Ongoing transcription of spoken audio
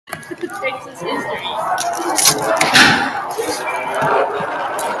Texas history.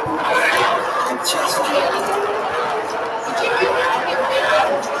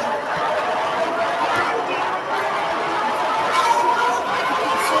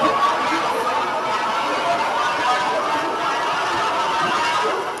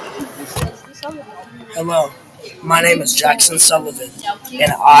 Hello, my name is Jackson Sullivan,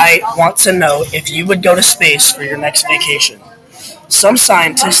 and I want to know if you would go to space for your next vacation. Some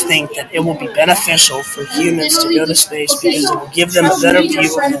scientists think that it will be beneficial for humans to go to space because it will give them a better view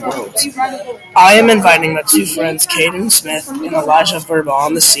of the world. I am inviting my two friends, Caden Smith and Elijah Verba,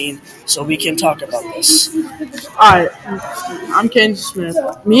 on the scene so we can talk about this. Alright, I'm Caden Smith.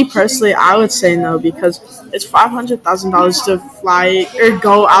 Me personally, I would say no because it's $500,000 to fly or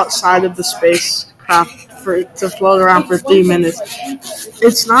go outside of the spacecraft to float around for 3 minutes.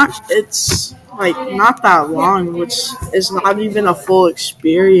 It's not that long, which is not even a full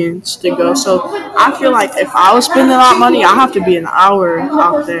experience to go. So I feel like if I was spending that money, I have to be an hour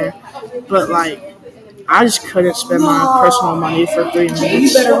out there. But I just couldn't spend my personal money for 3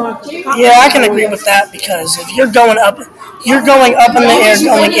 minutes. Yeah, I can agree with that because if you're going up in the air,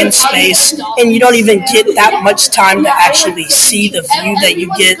 going in space, and you don't even get that much time to actually see the view that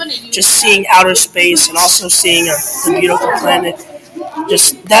you get just seeing outer space and also seeing the beautiful planet.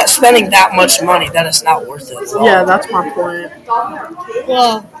 Just that spending that much money, that is not worth it. Yeah, that's my point.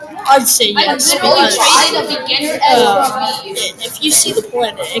 Well, I'd say yes because if you see the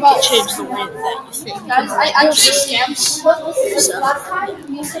planet, it can change the way that you think. So,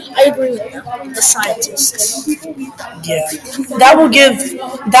 I agree with them, the scientists. Yeah,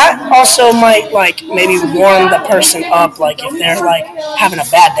 that also might maybe warm the person up, if they're having a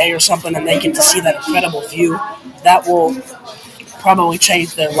bad day or something and they get to see that incredible view. That will probably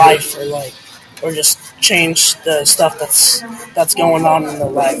change their life or just change the stuff that's going on in their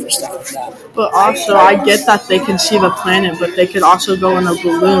life or stuff like that. But also, I get that they can see the planet, but they could also go in a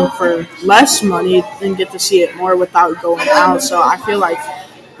balloon for less money and get to see it more without going out. So I feel like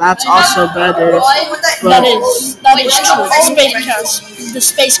that's also better. That is true. The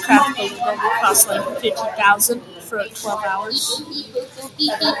spacecraft balloon only costs $50,000 for 12 hours.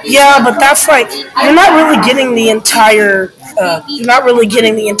 Yeah, but that's you're not really getting the entire. You're not really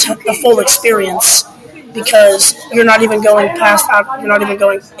getting the full experience because you're not even going out. You're not even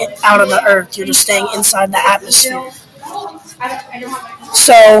going out of the Earth. You're just staying inside the atmosphere.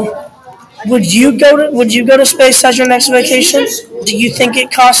 So, would you go to space as your next vacation? Do you think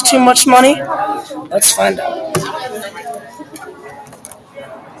it costs too much money? Let's find out.